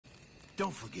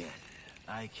Don't forget,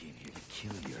 I came here to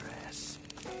kill your ass.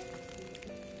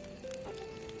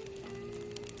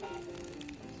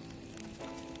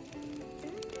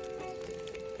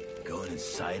 Going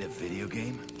inside a video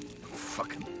game?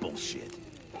 Fucking bullshit.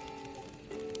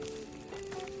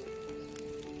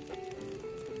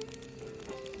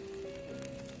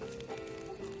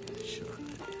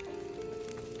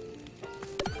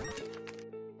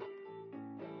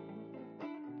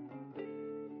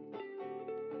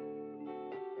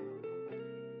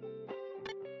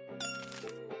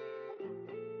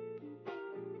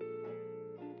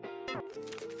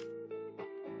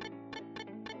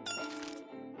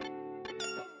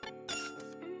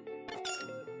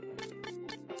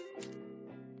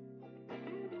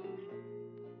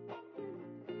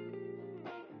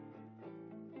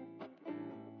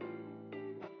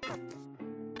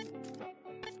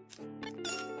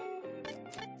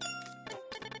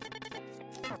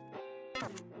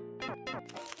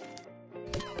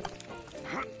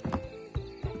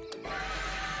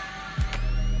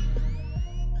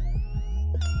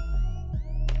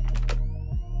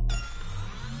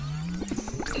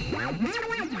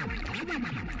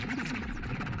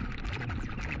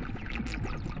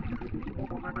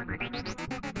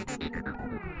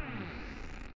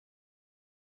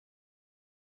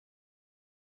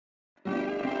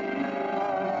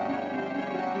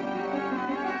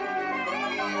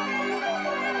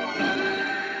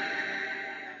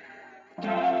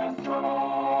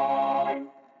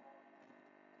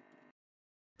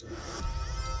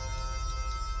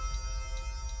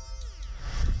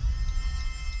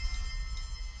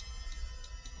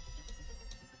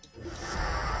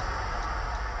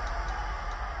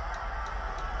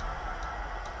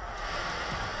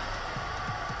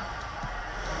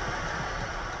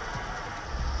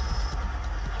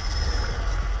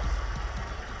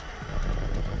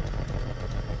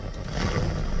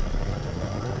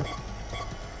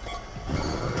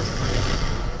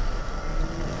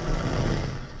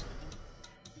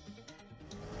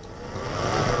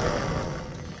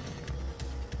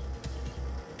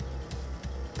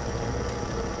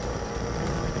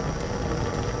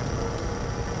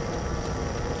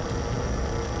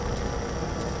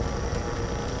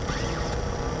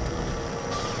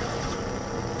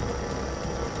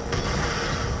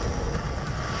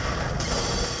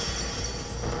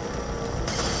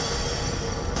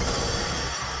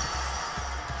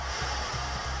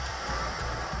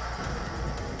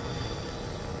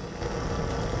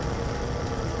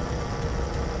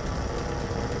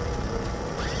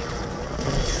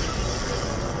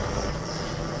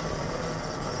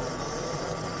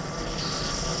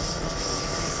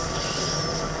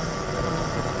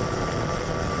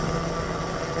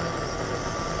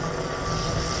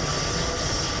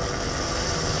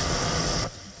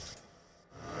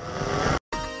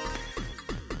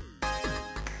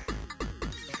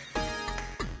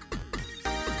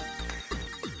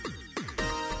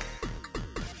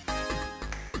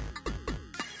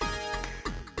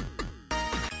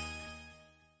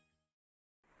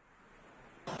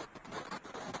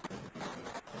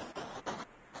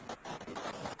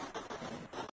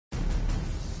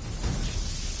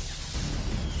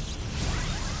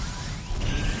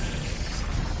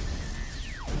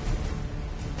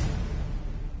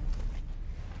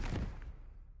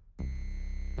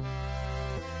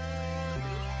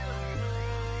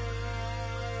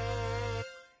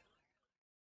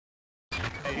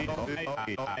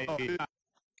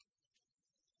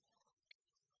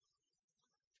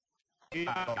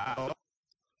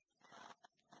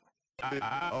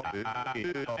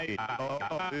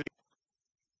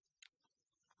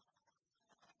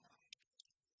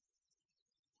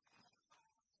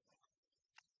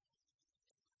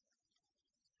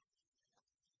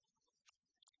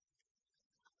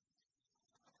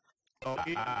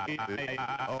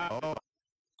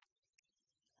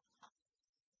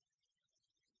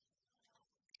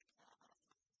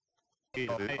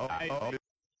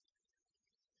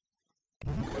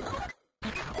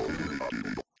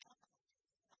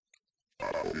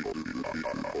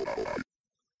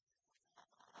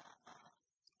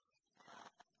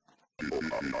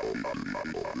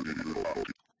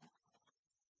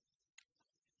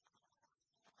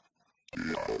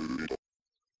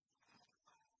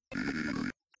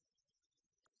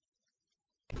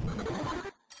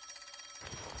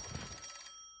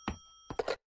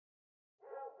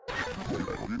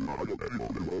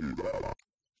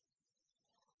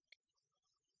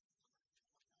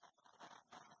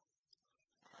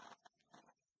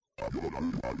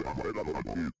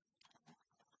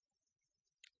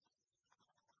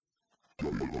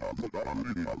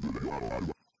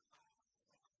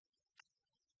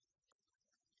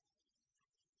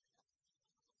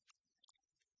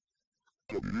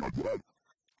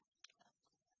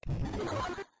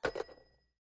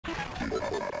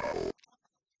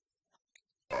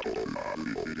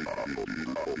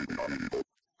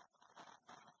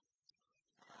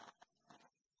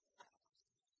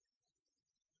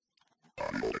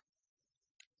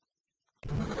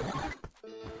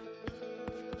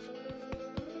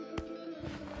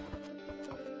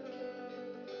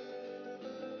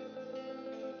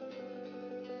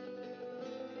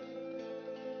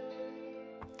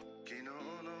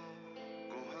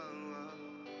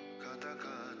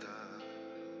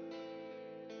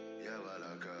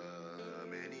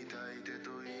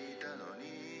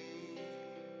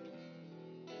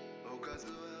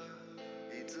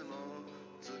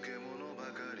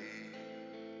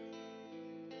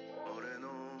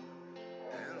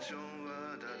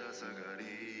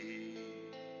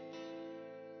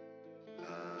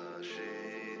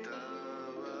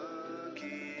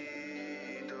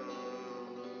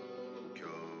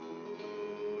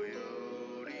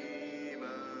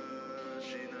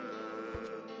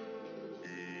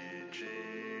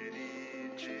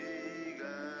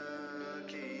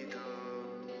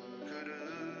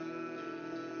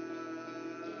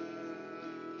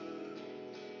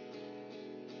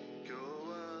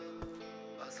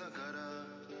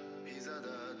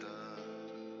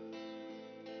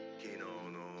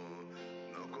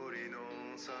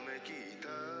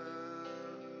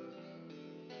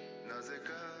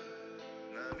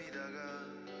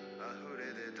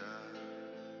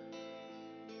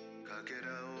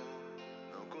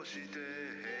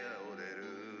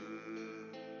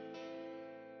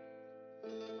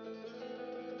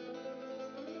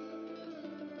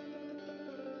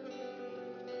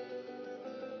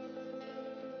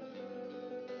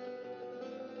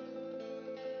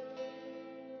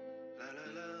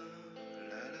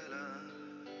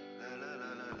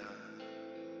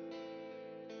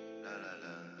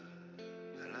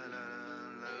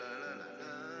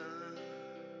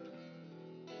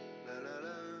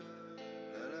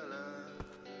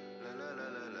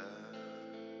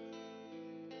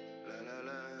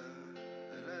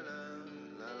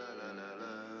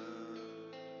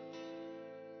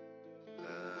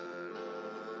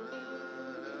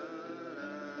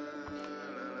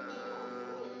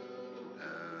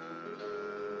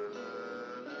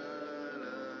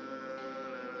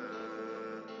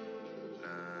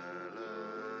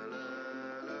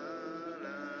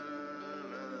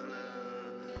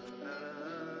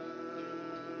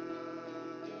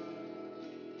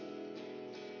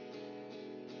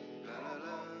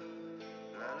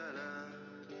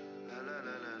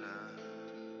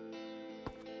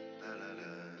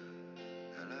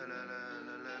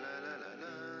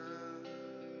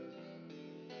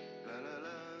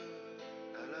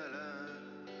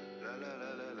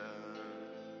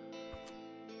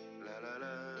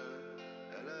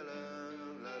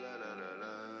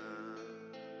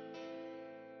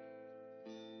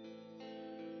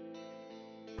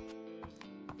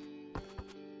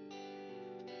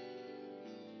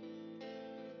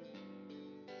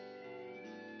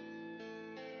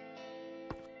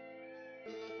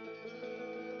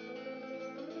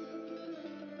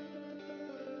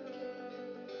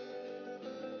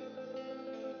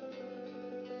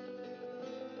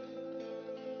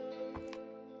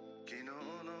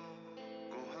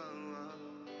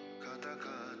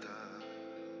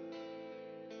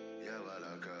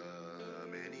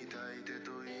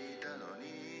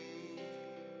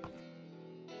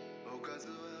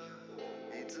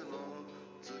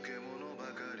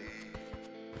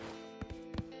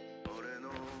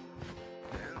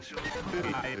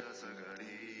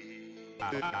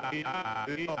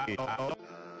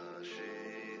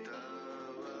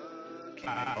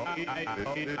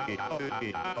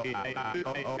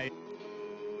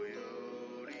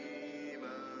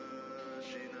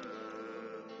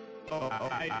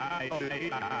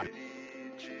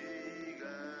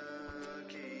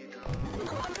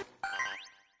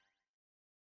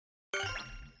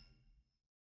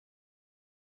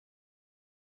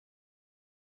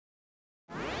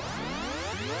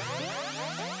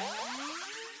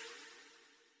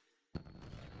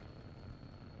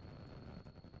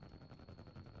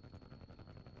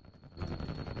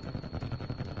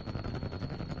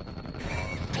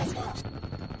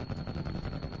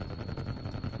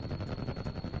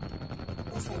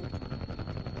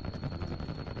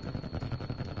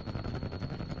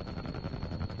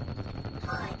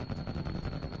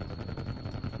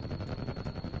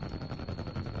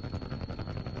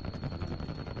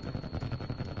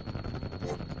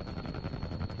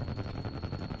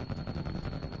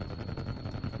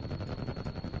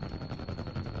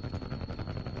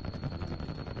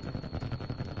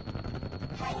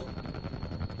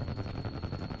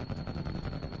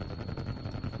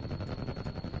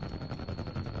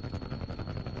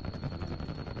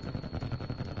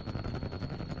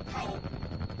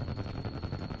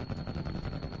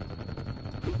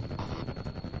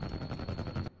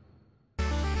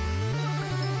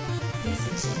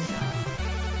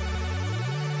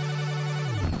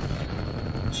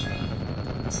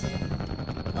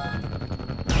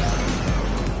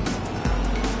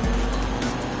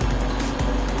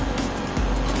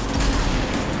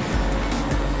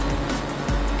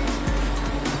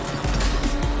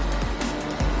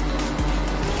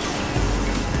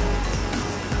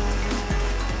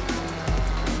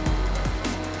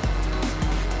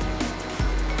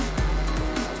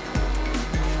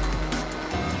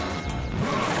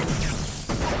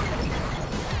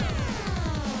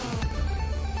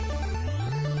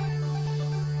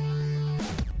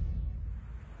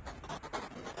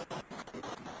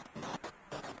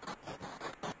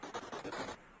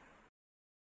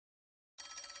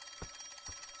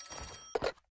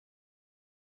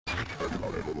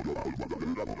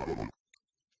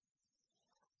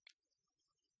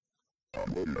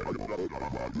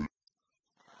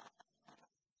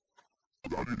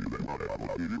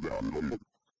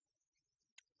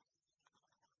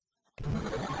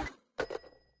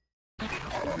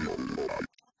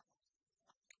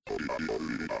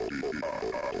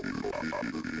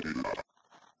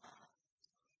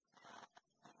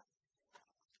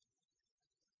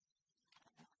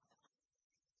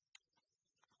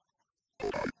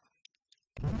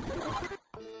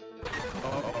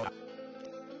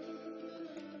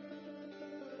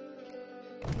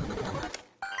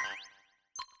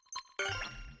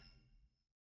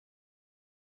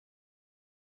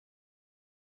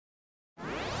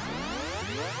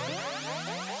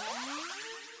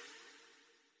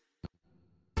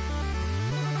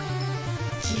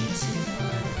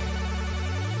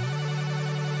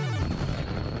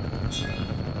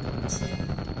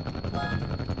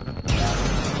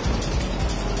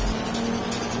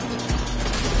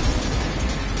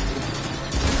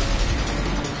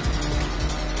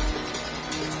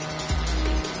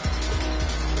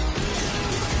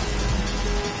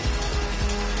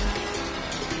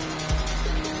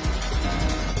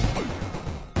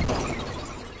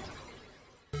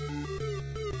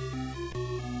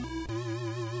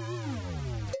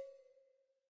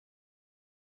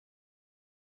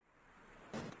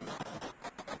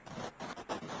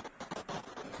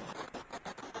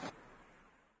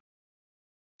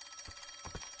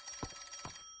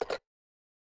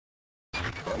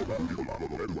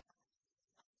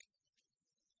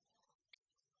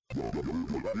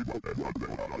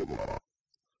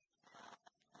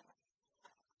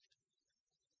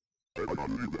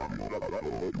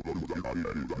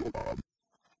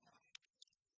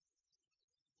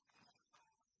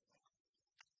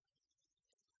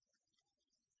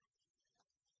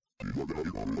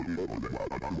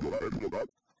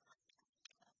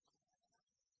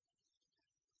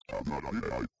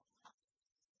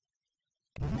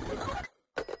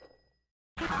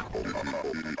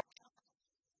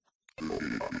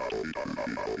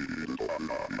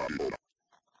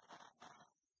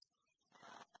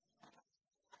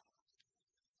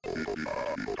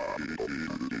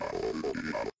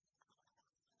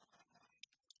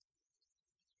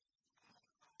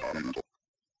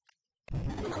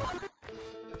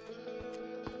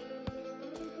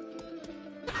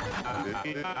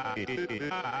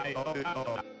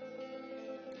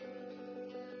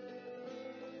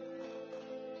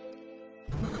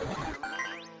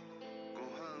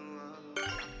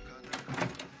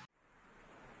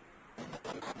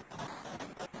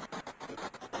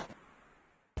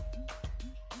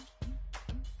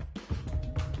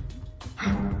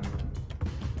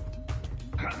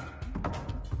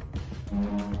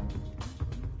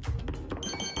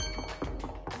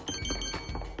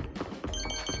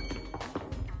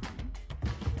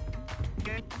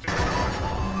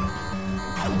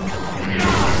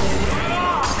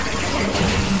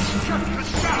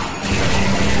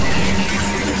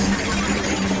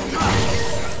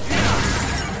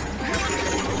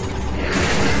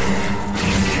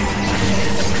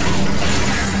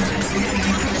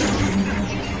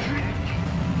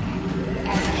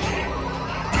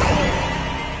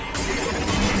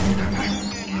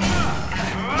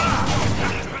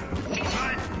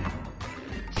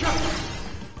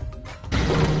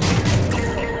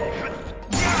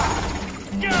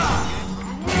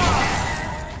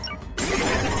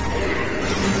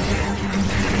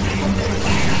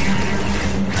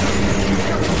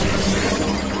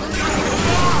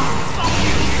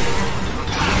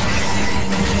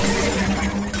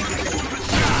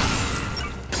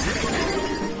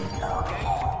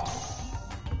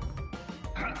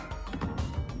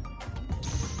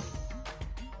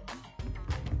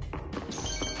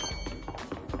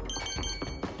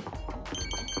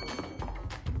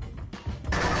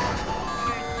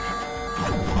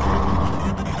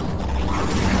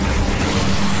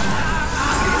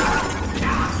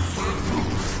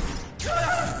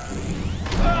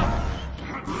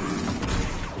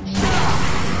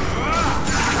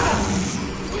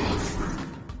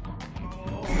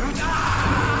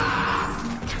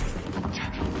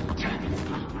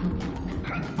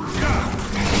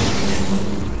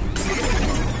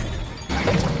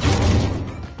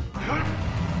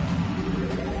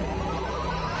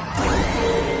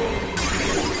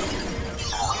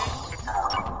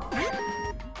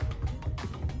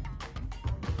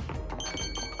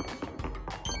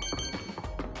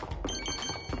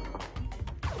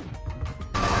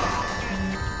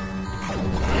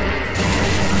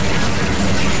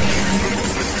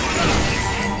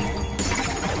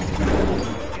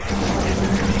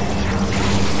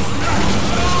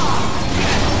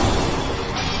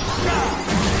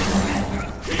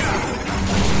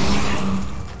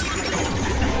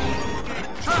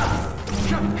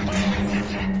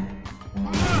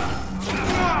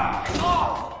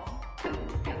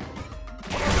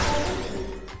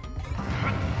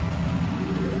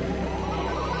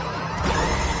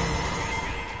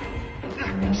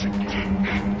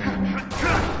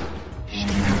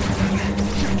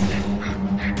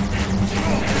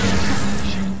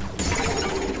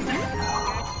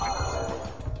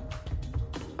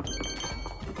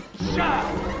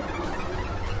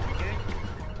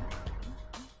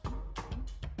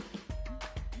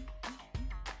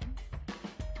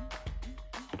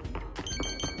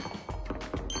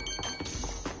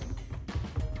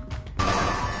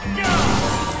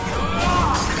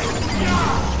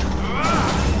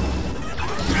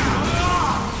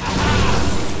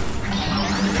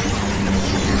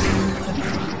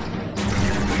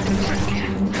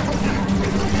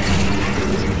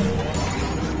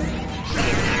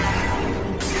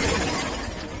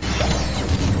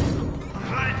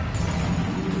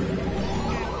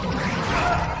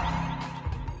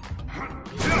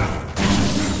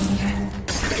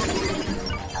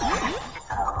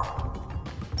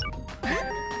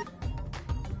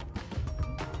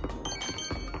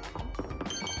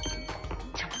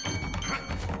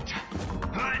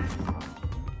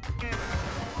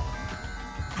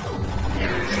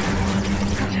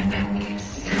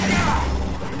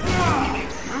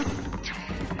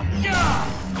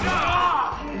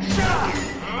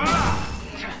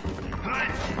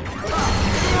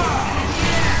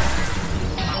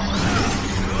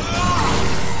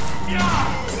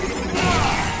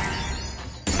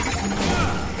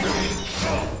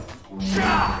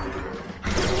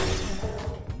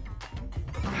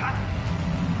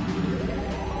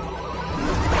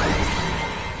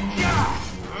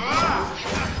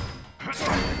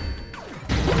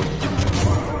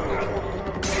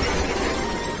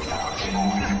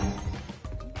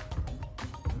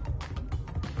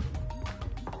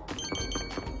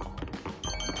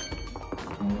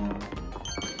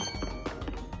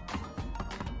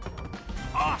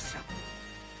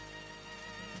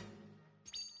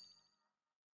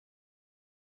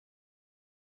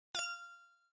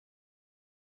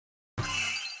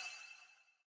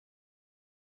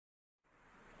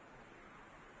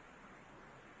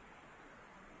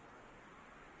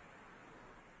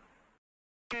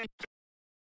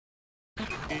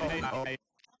 Phew.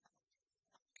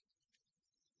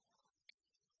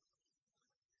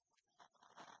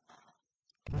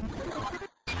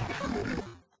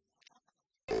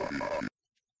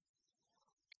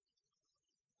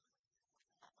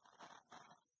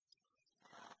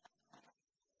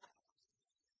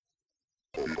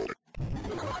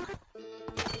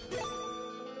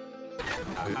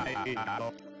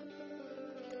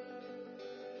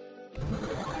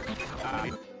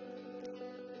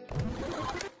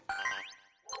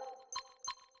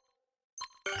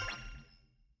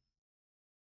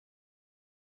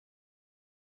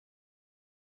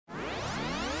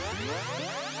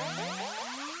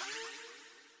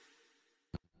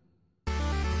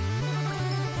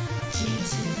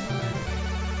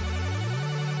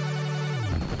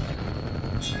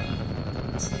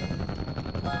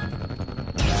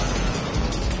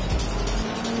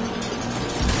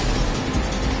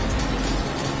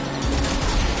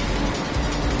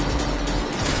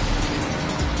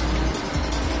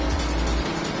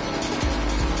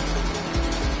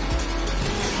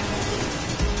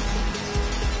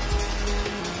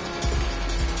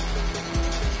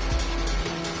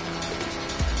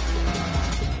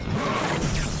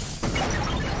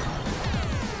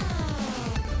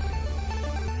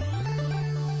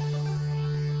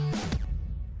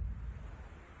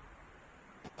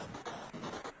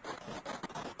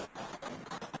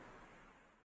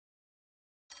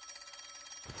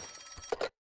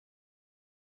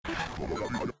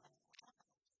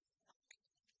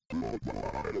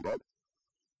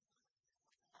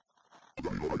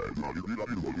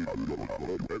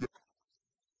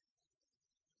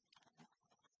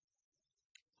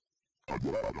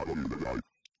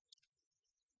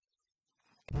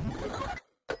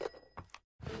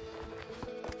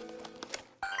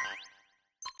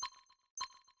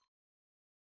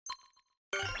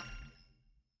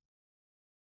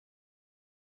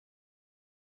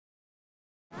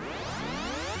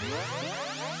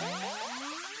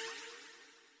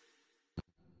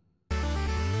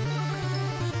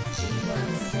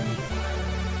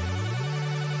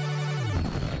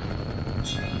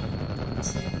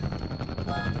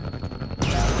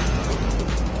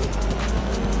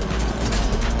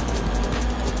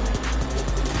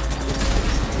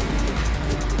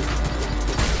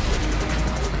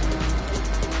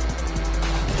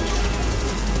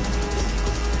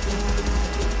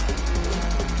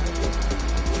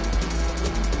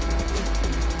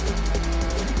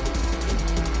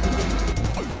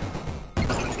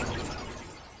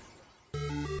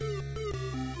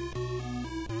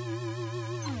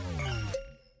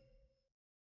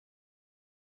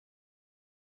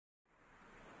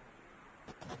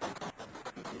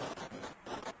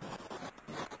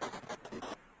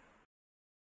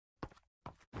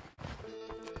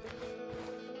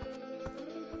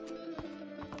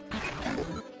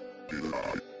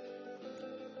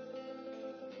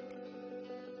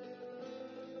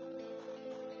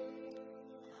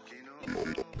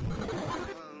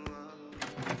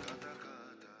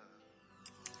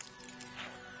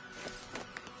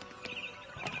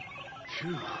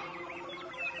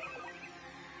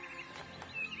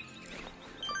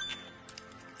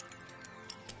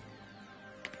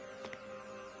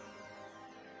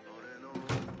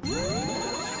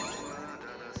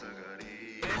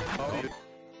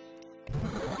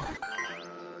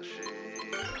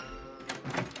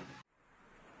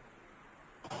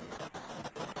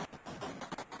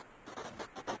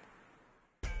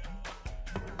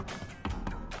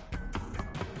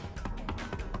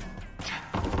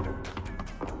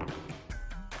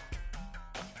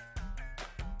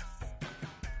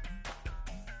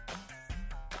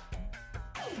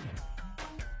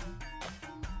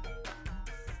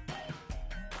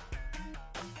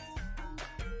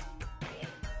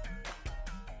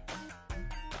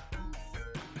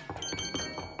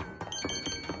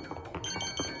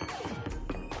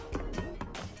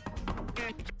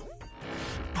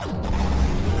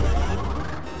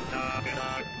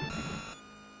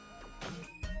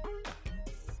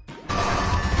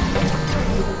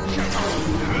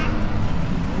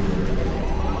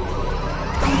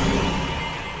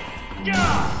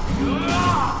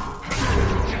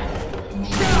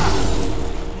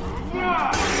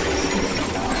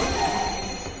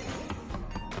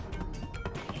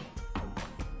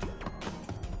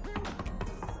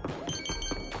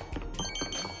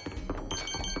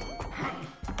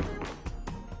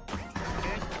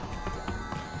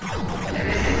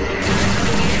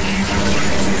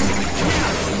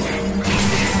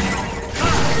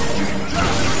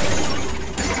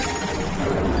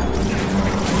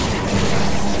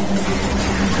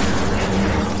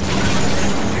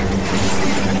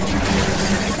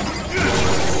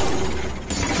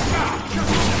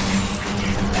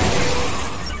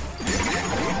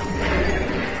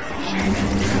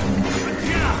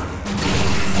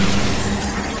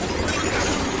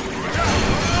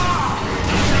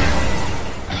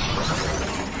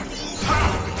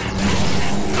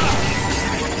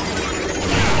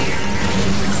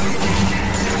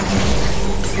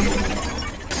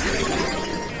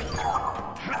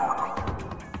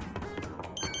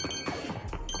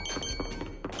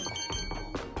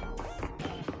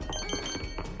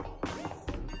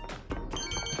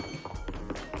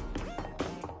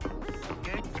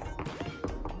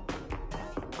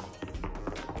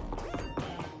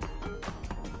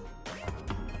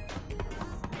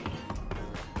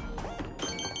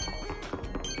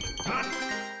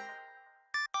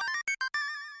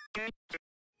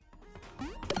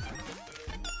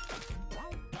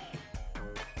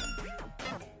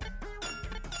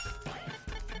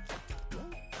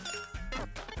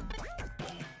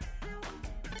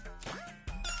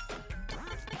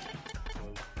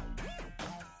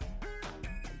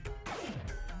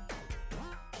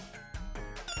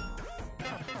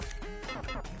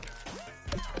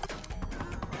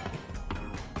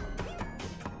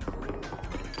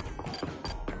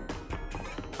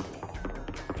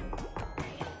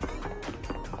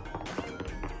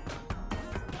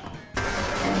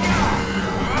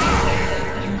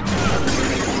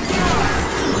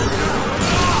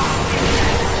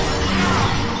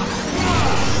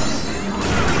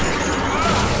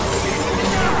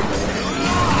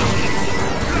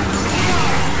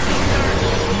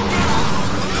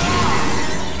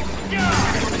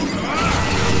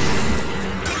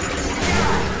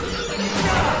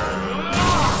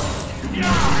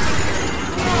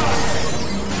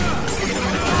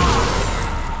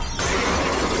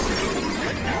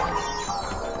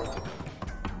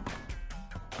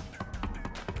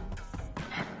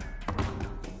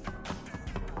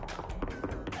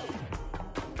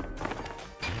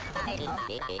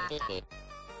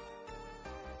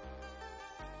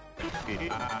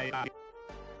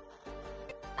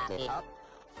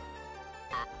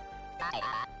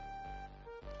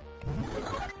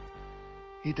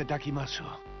 いただきます。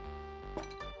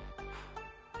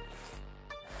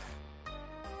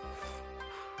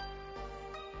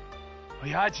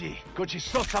親父、ごち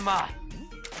そうさま。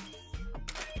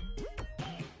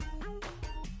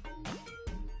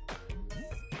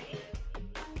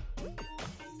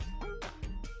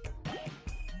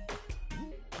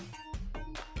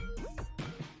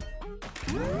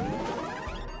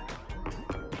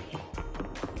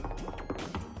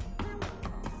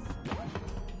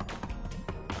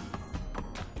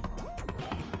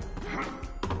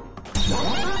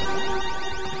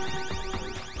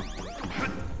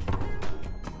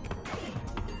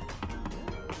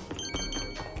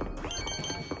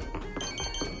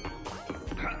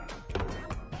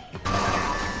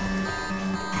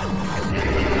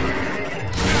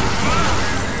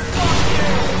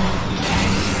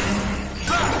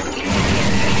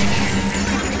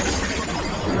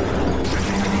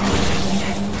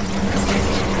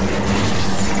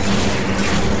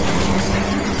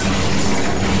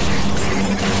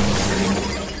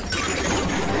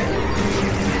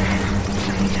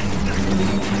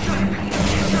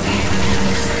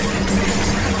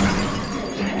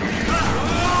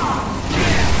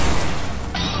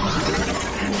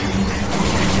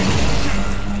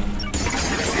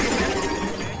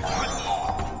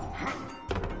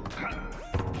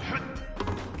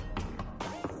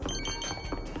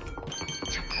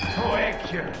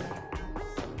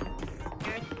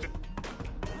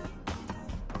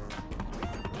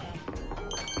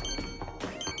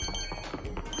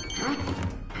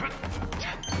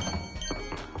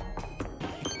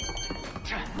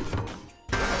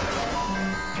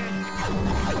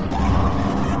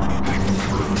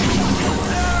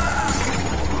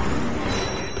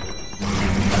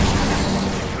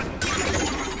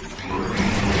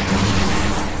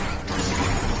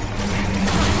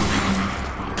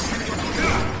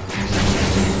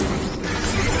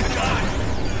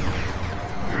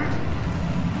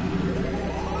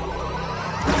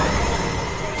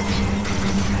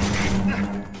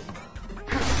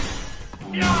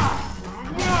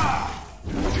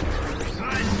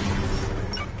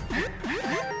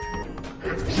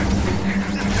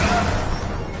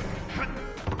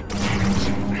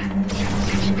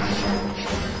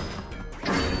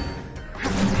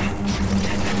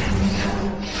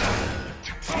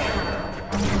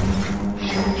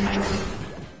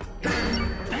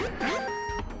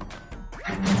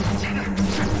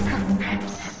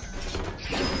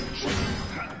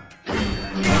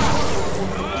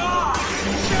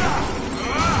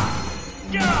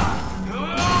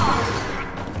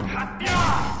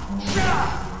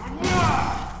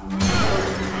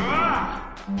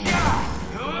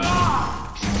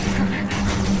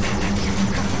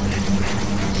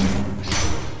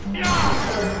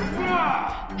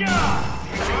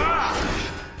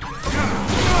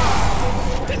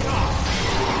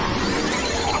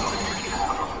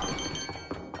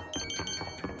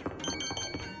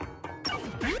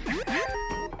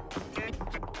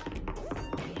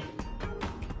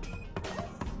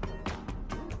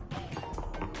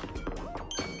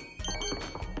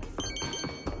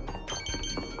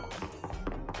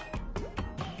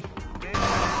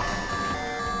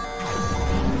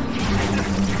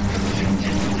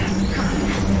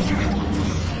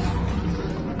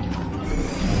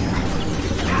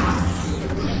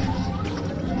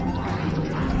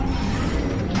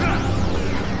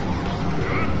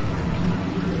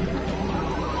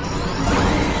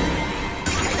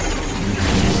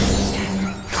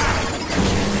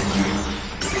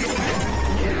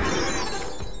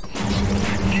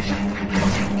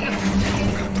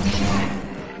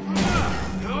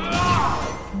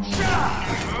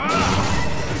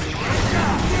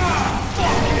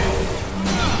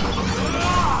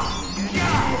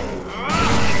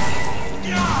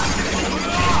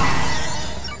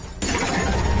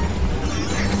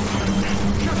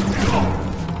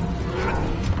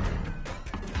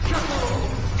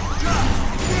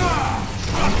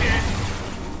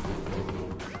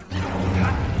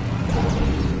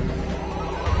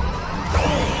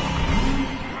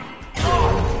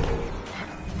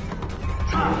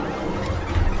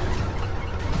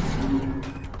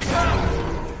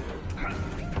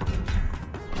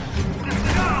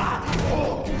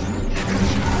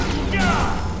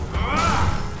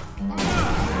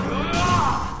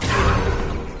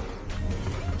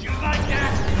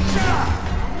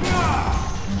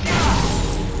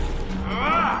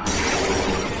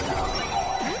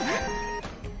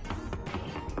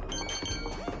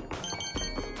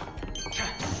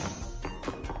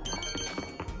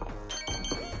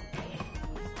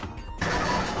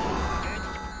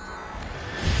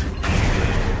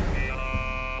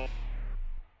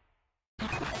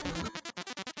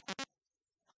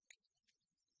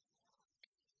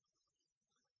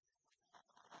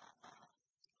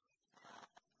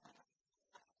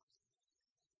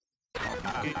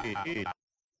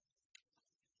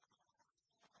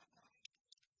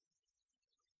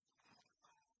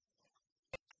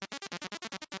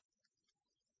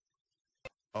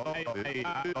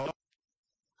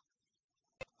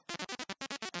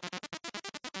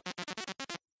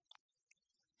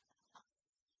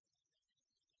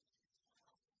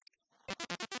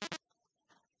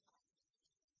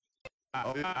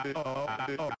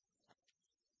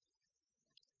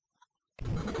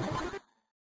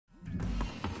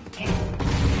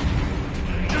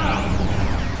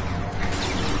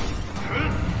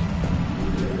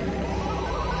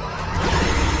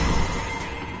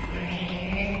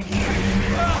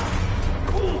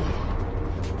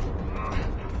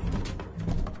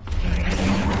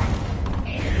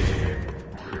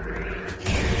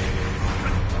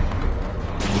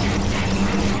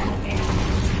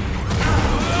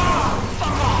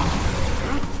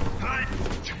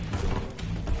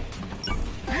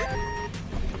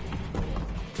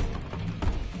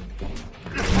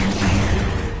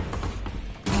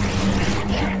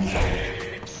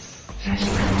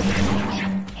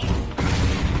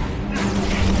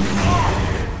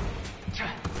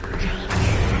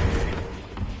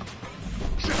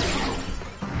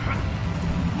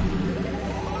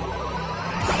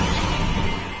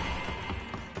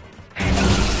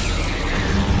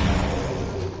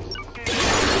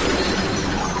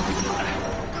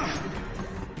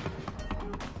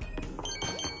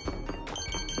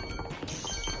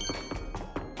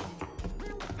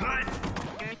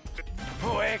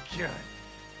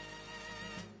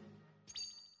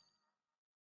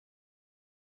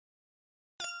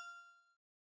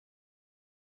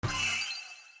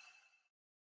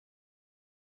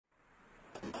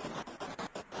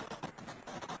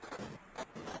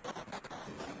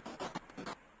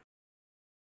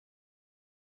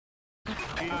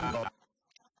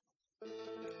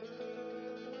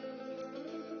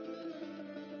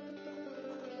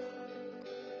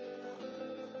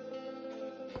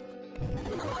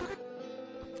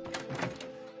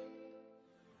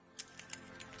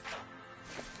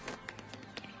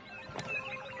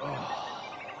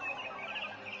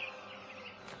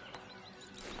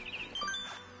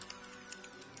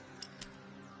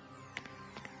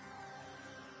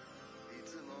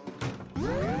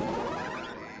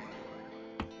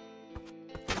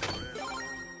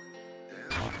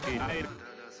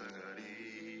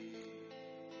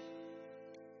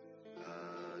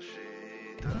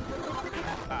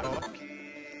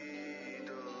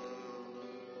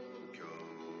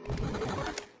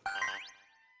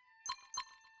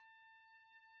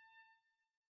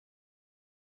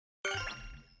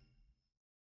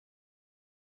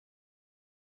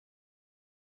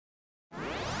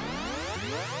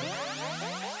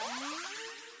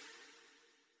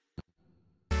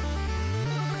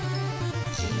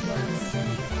G1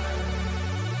 semicolon.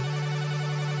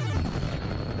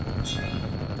 3,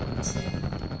 2,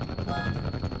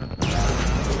 1.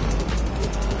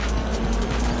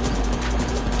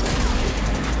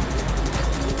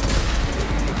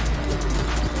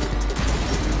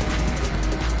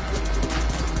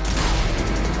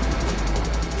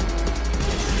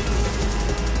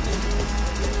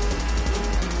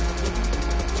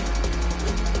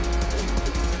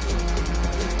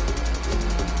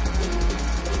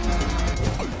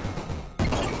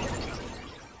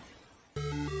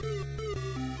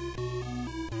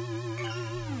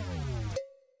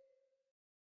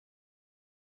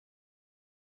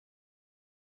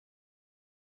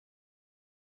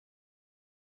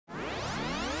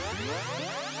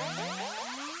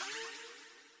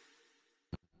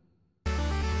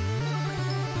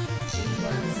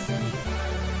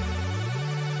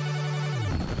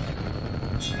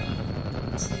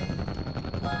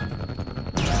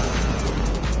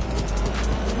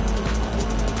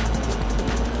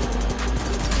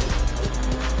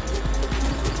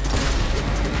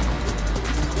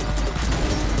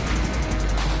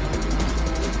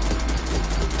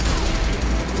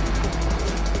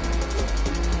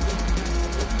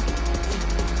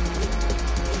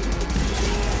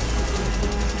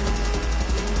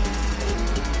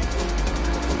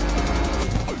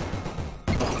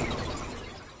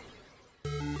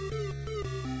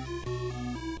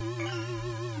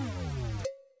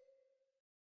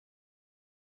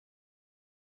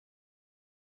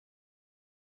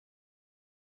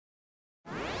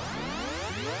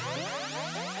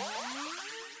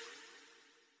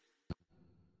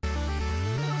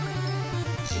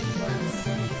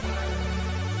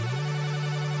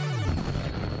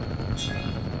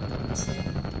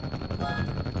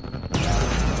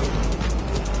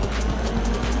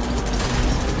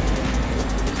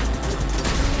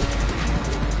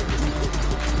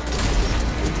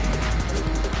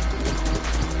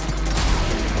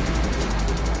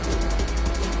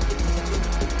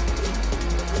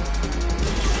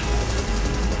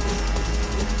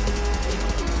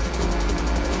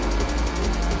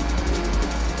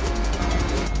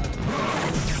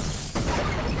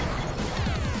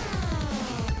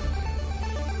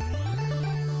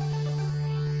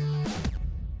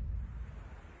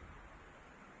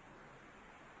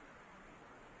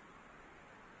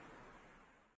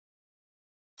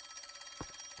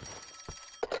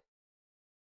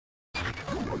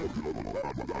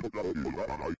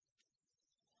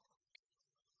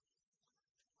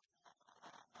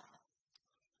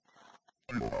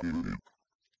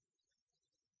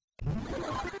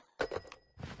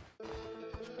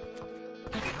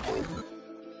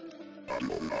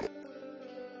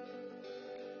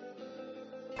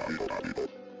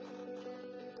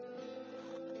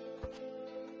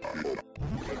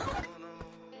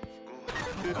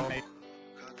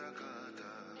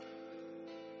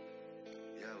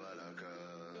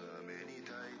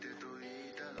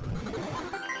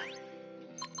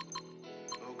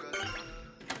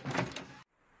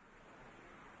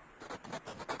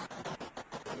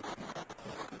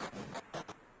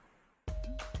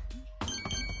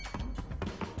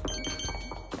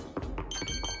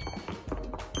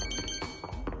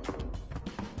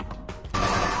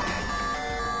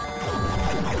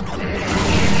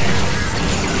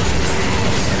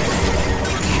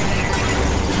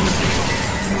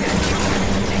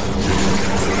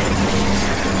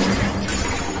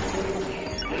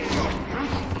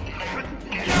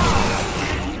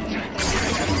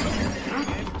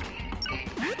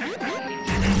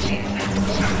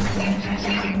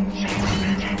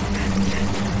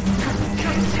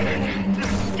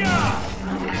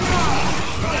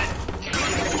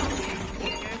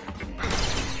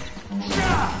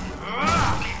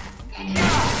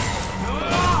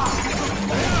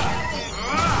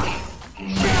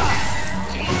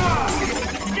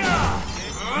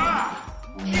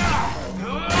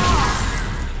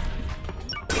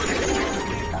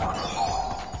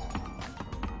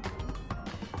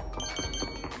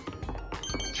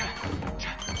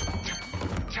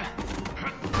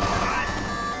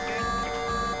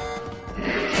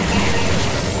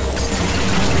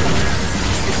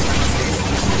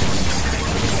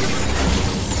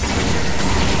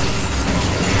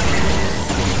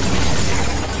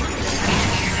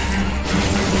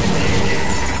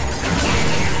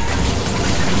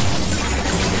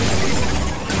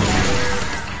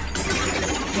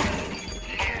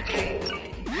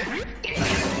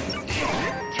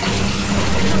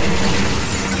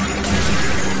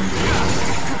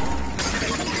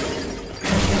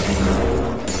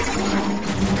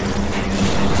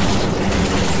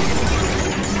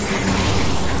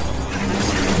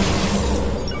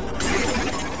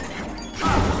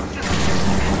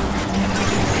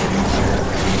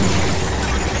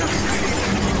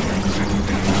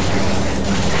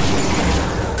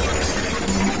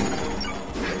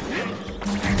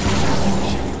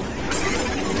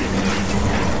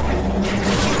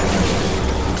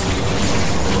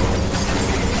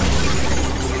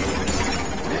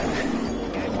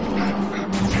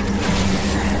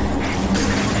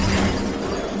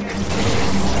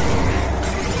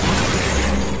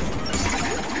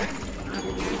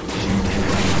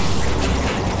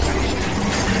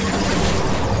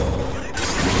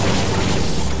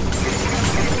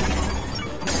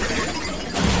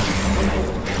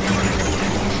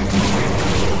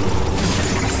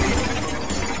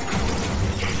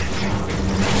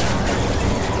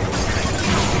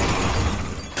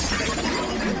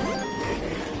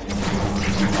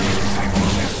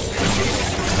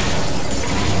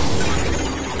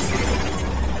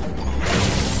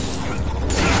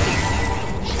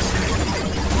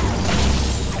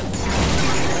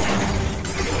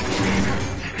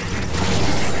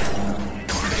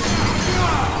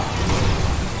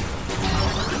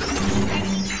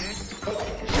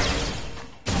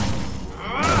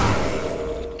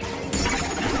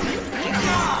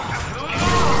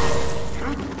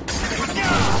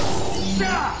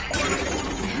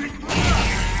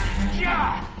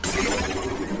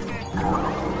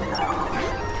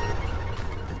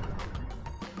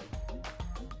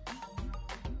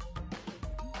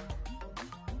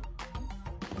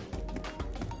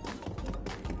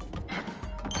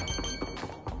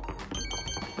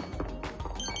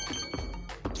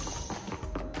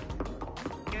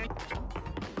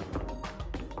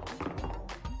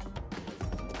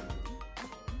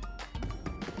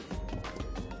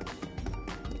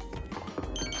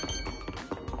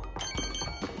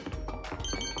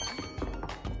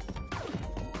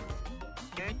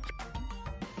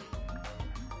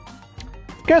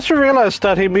 Guess he realized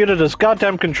that he muted his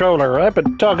goddamn controller. I've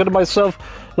been talking to myself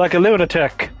like a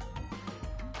lunatic.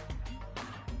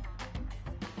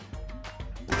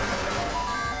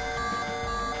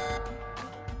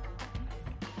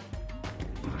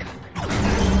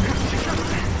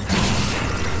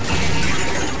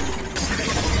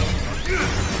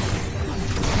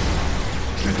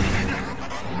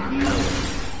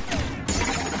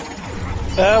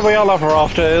 We all have our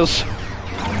off days.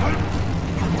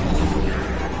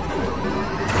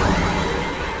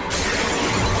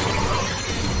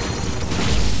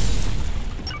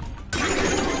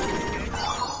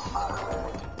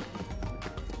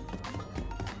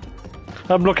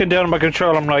 I'm looking down at my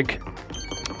controller, I'm like,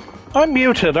 I'm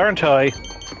muted, aren't I?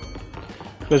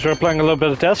 Because we're playing a little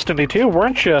bit of Destiny too,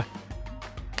 weren't you?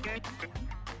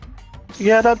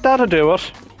 Yeah, that'll do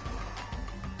it.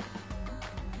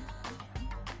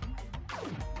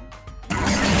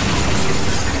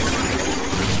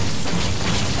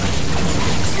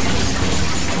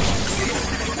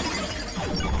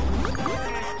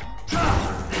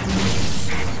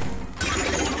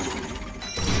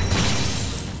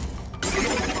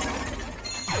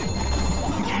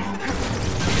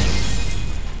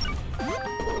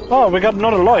 Oh, we got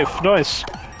another life. Nice.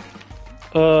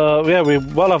 Yeah, we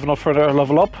well have enough for our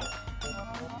level up.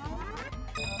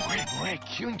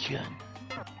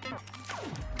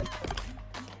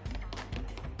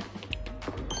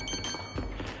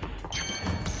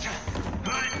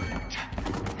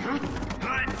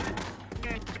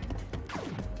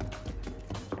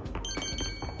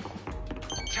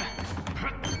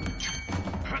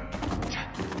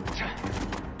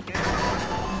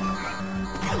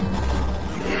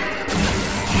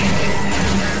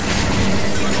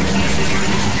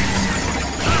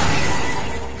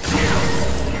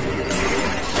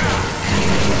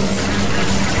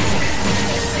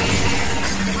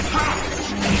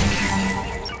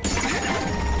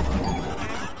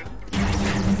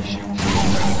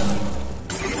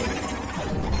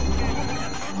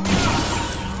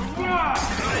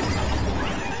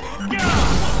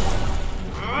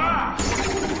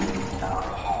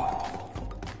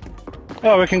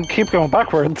 Oh, we can keep going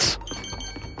backwards.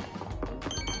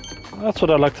 That's what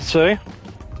I'd like to see.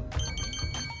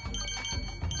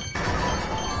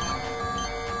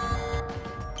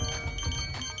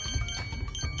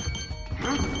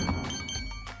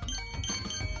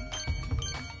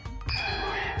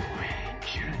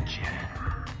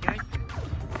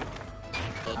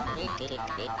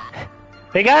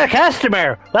 We got a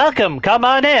customer! Welcome, come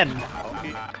on in!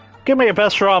 Give me your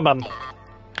best ramen.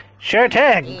 Sure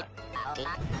thing!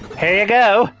 Here you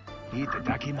go!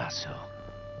 Itadakimasu.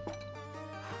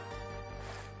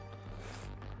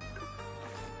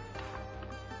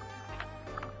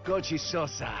 Gochi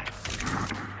Sosai.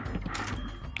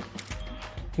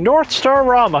 North Star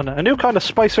Ramen, a new kind of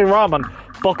spicy ramen.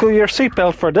 Buckle your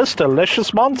seatbelt for this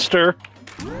delicious monster.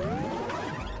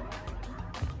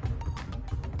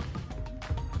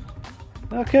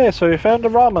 Okay, so you found the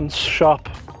ramen shop.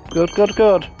 Good, good,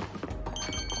 good.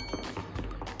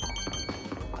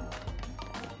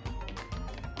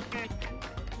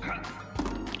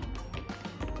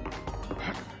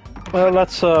 Well,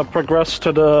 let's progress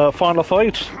to the final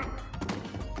fight.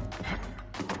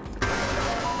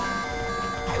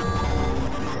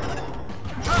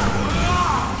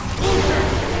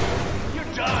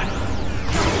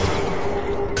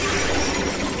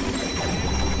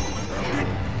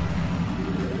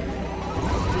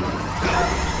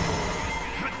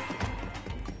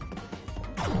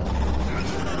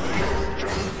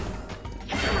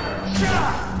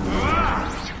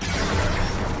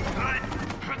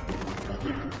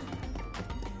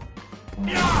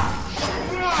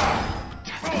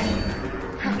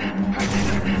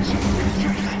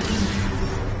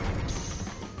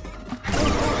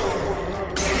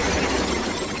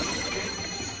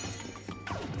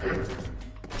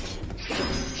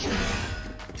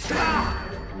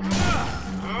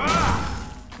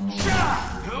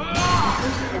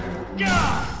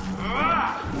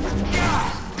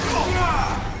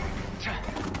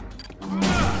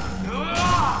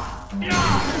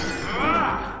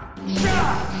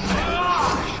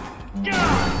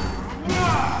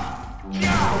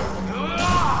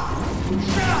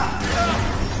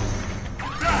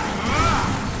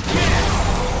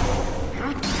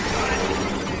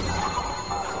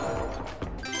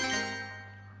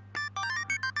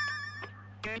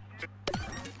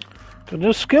 The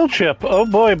new skill chip. Oh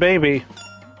boy, baby.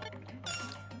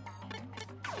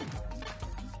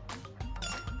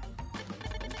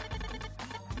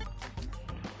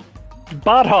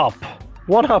 Bad hop.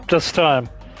 One hop this time.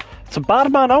 It's a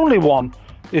Batman only one.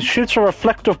 It shoots a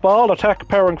reflective ball. Attack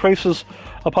power increases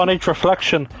upon each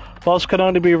reflection. Balls can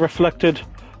only be reflected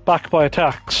back by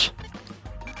attacks.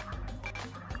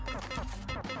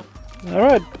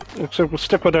 Alright, looks like we'll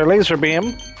stick with our laser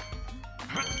beam.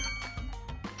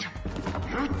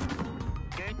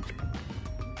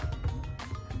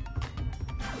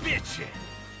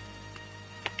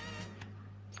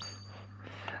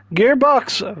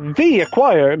 Gearbox V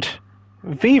acquired.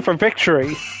 V for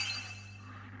victory.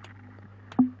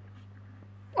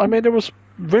 I mean, there was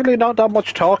really not that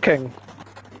much talking.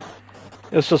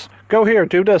 It's just, go here,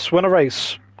 do this, win a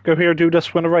race. Go here, do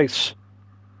this, win a race.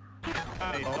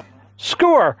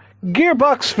 Score!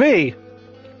 Gearbox V!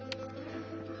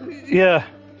 Yeah.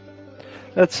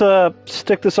 Let's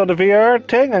stick this on the VR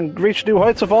thing and reach new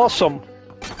heights of awesome.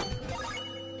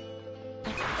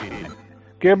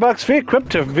 Gearbox V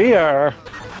equipped to VR.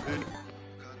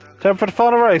 Time for the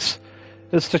final race.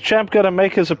 Is the champ gonna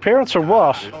make his appearance or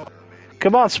what?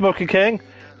 Come on, Smokey King.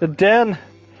 The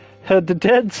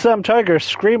dead Sam Tiger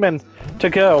screaming to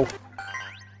go.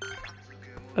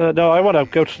 No, I want to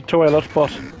go to the toilet,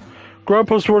 but...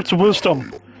 Grandpa's words of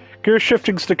wisdom. Gear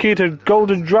shifting's the key to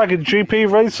Golden Dragon GP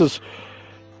races.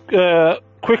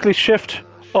 Quickly shift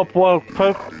up while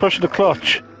pushing the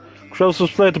clutch. Controls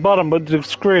display at the bottom of the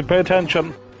screen. Pay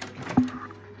attention.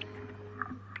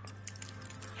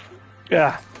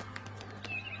 Yeah.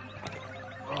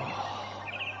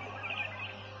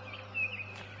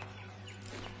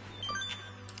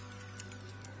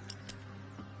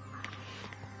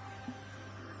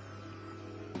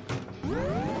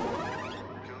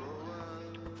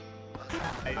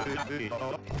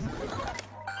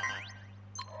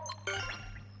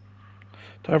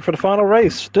 Time for the final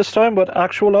race, this time with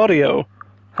actual audio.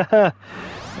 Haha.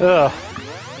 Ugh.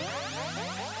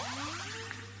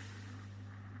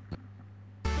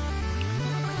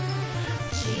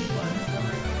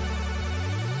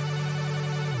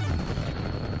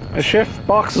 The shift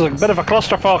box is a bit of a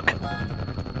clusterfuck.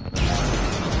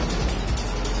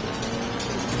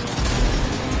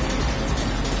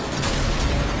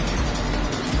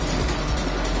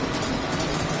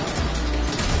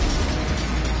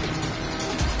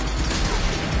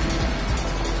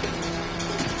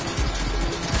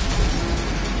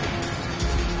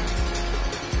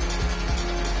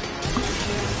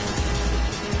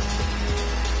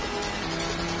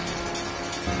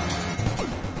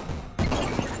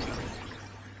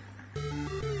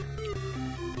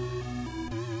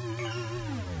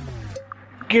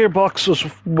 Gearbox was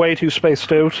way too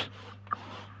spaced out.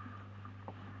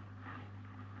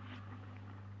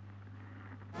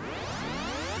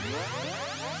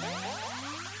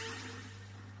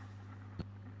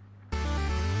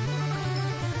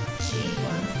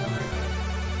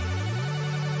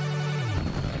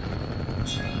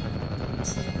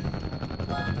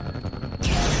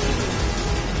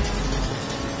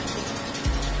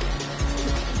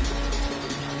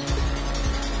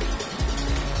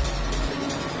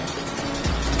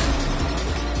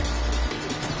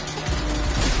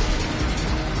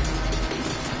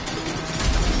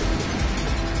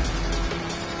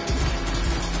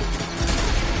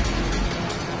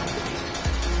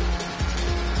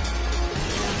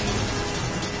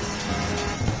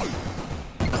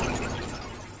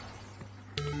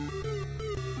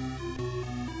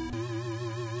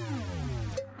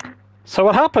 So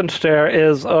what happened there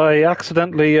is I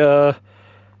accidentally,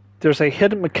 there's a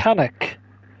hidden mechanic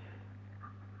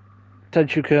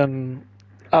that you can,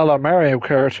 a la Mario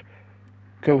Kart,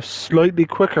 go slightly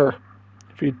quicker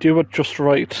if you do it just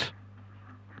right.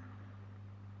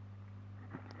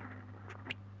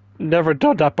 Never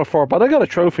done that before, but I got a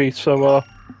trophy, so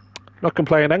not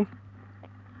complaining.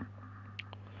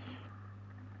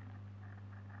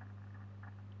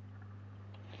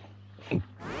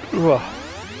 Ugh.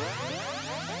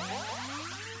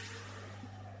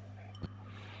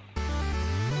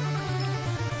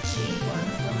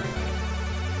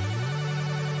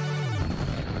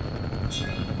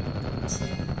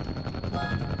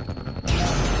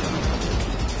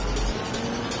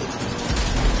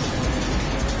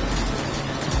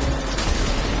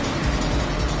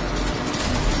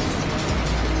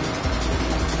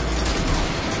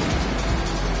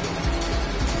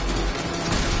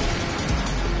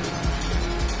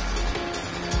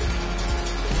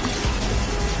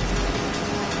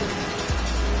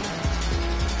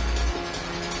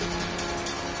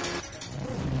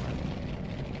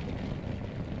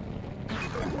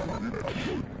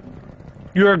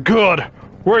 You're good.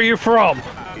 Where are you from?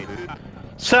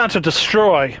 Santa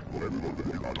Destroy.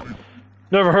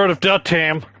 Never heard of that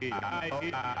team.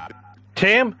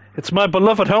 Team? It's my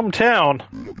beloved hometown.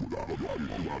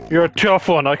 You're a tough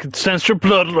one. I can sense your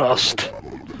bloodlust.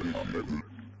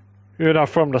 You're not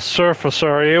from the surface,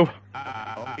 are you?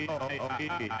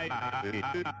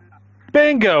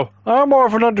 Bingo! I'm more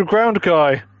of an underground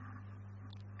guy.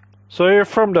 So you're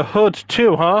from the hood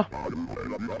too, huh?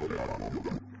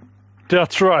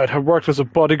 That's right, I worked as a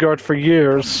bodyguard for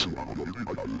years.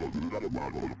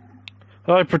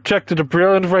 I protected a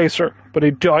brilliant racer, but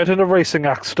he died in a racing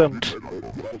accident.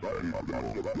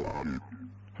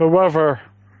 However,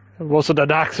 it wasn't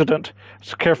an accident,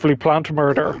 it's a carefully planned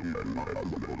murder.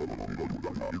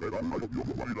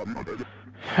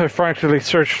 I frantically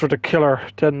searched for the killer,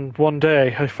 then one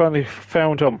day I finally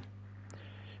found him.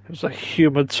 It was a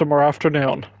humid summer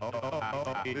afternoon.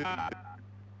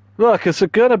 Look, is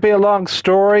it gonna be a long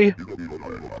story?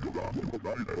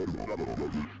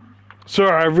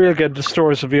 Sir, I really get the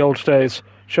stories of the old days.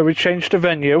 Shall we change the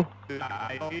venue? Is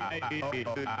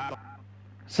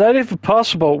that even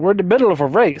possible? We're in the middle of a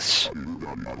race.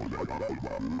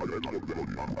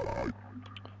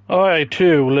 I,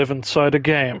 too, live inside a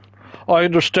game. I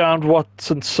understand what's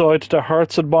inside the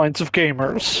hearts and minds of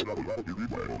gamers.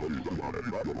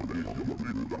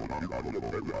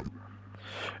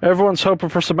 Everyone's hoping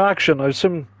for some action. I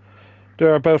assume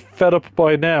they're about fed up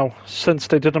by now, since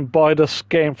they didn't buy this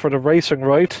game for the racing,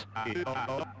 right?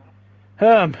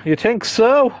 You think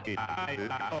so?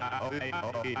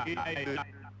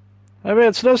 I mean,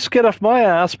 it's no skin off my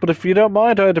ass, but if you don't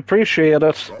mind, I'd appreciate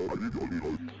it.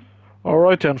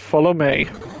 Alright then, follow me.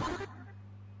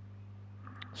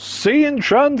 Scene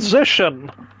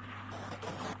transition!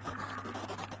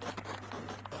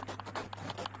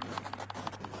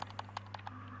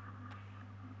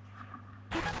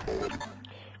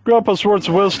 Grandpa's words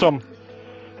of wisdom.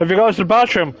 Have you gone to the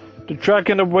bathroom? The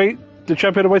champion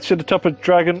awaits you at the top of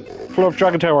floor of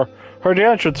Dragon Tower. Hurry the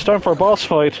entrance, time for a boss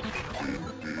fight.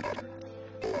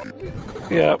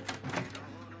 Yeah.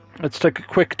 Let's take a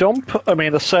quick dump.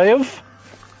 A save.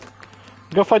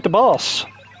 Go fight the boss.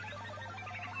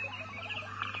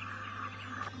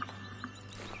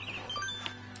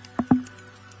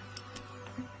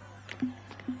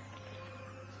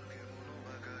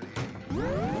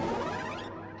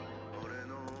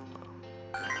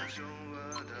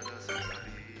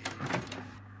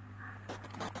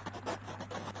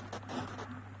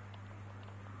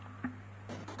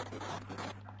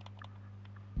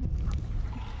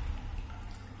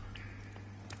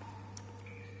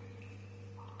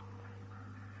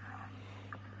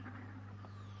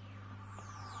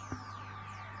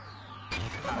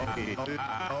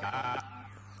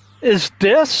 Is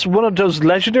this one of those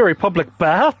legendary public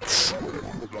baths?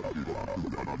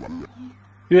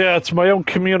 Yeah, it's my own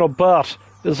communal bath.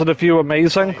 Isn't a view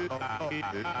amazing?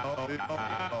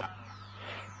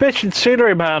 Bitch and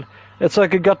scenery, man. It's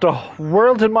like I got the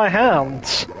world in my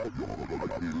hands.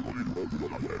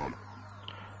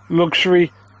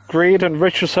 Luxury, greed, and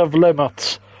riches have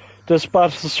limits. This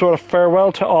bath is a sort of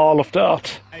farewell to all of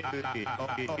that.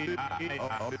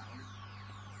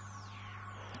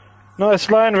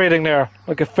 Nice line reading there,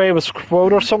 like a famous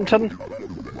quote or something.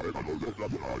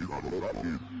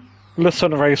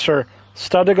 Listen, racer,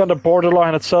 standing on the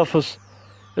borderline itself is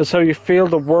how you feel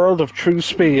the world of true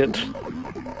speed.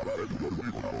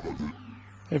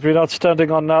 If you're not standing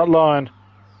on that line,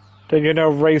 then you're no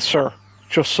racer,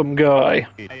 just some guy.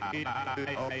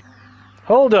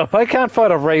 Hold up, I can't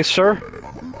fight a racer.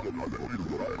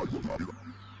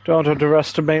 Don't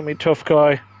underestimate me, tough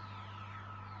guy.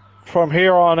 From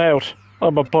here on out,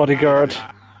 I'm a bodyguard.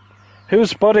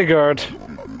 Who's bodyguard?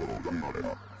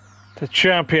 The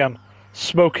champion,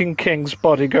 Smoking King's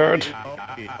bodyguard.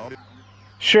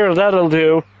 Sure, that'll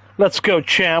do. Let's go,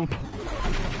 champ.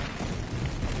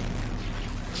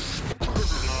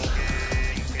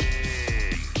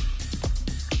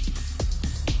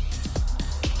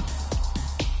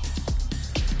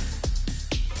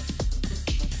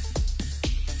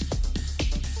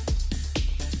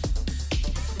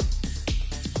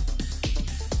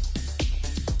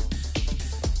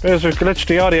 There's a glitch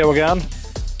the audio again.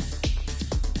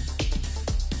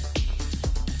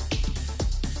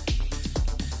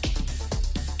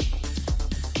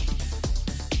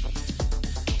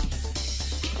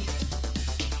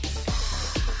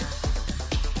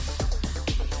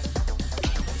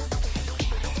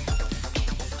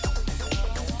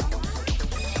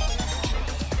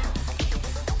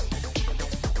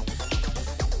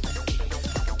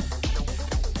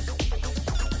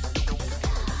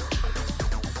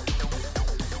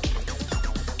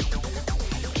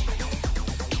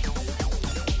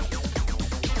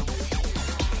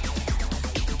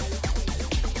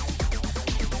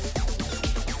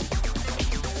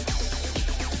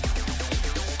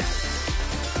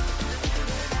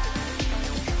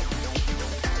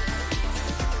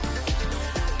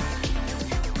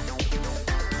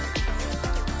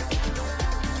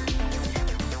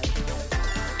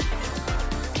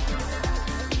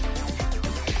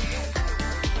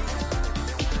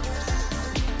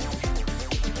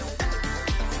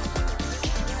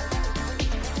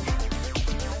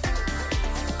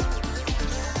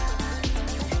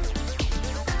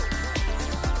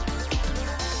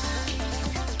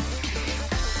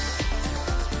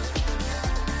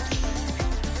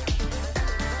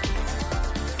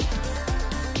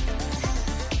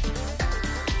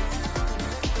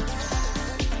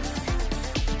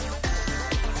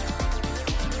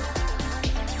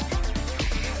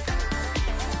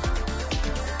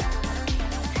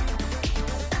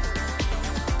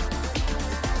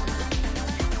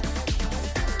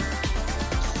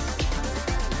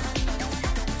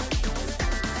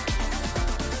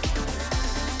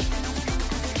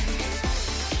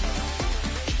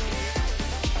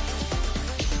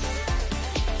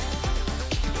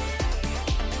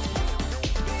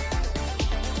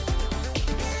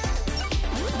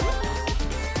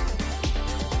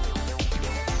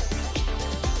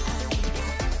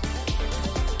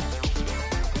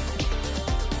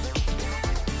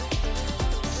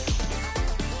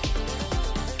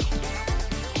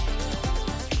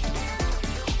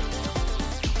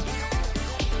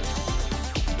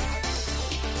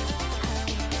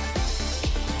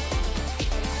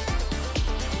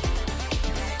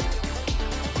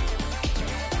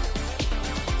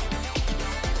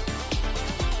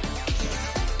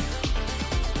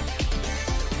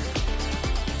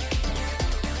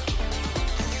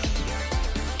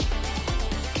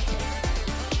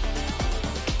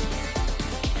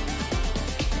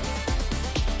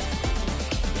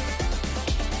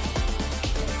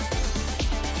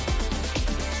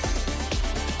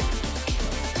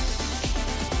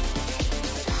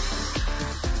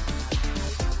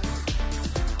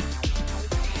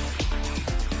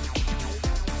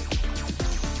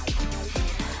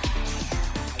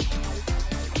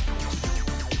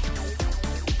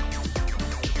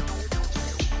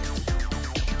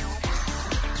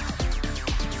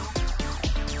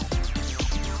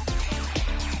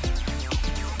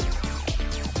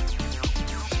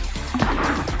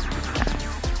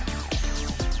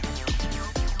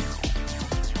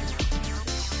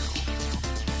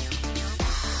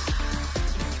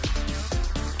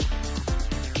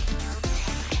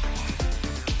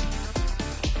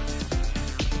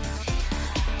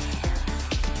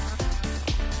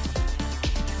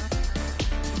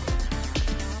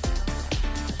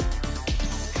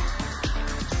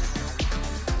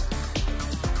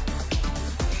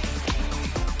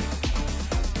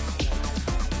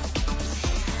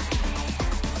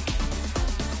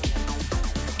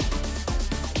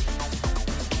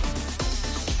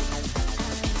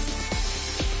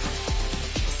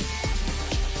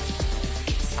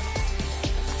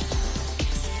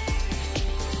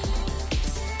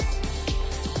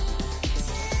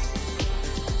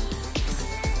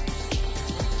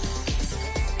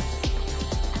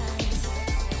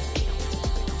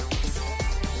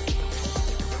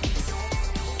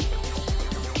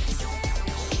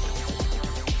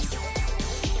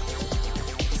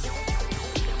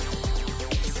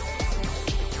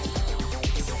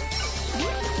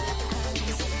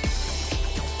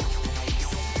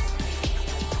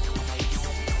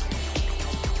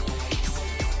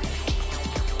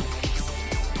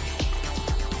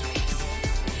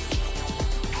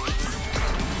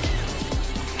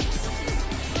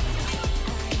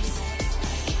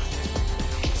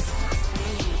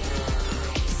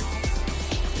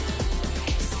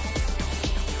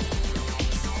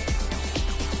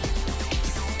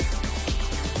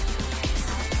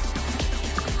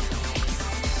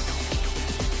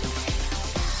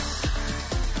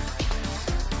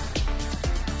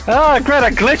 Ah, great,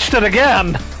 I glitched it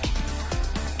again!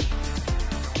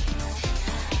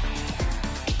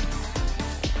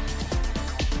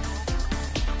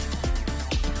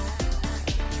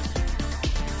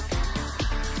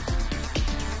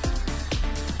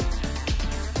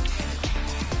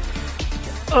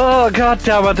 Oh, god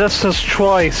damn it, this is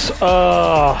twice. If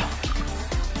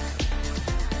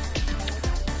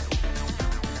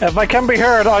I can be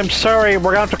heard, I'm sorry,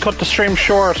 we're going to have to cut the stream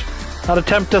short and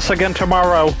attempt this again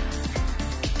tomorrow.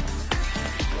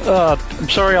 I'm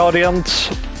sorry, audience.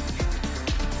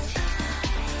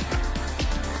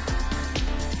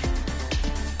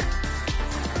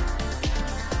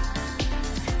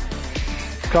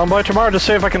 Come by tomorrow to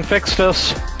see if I can fix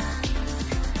this.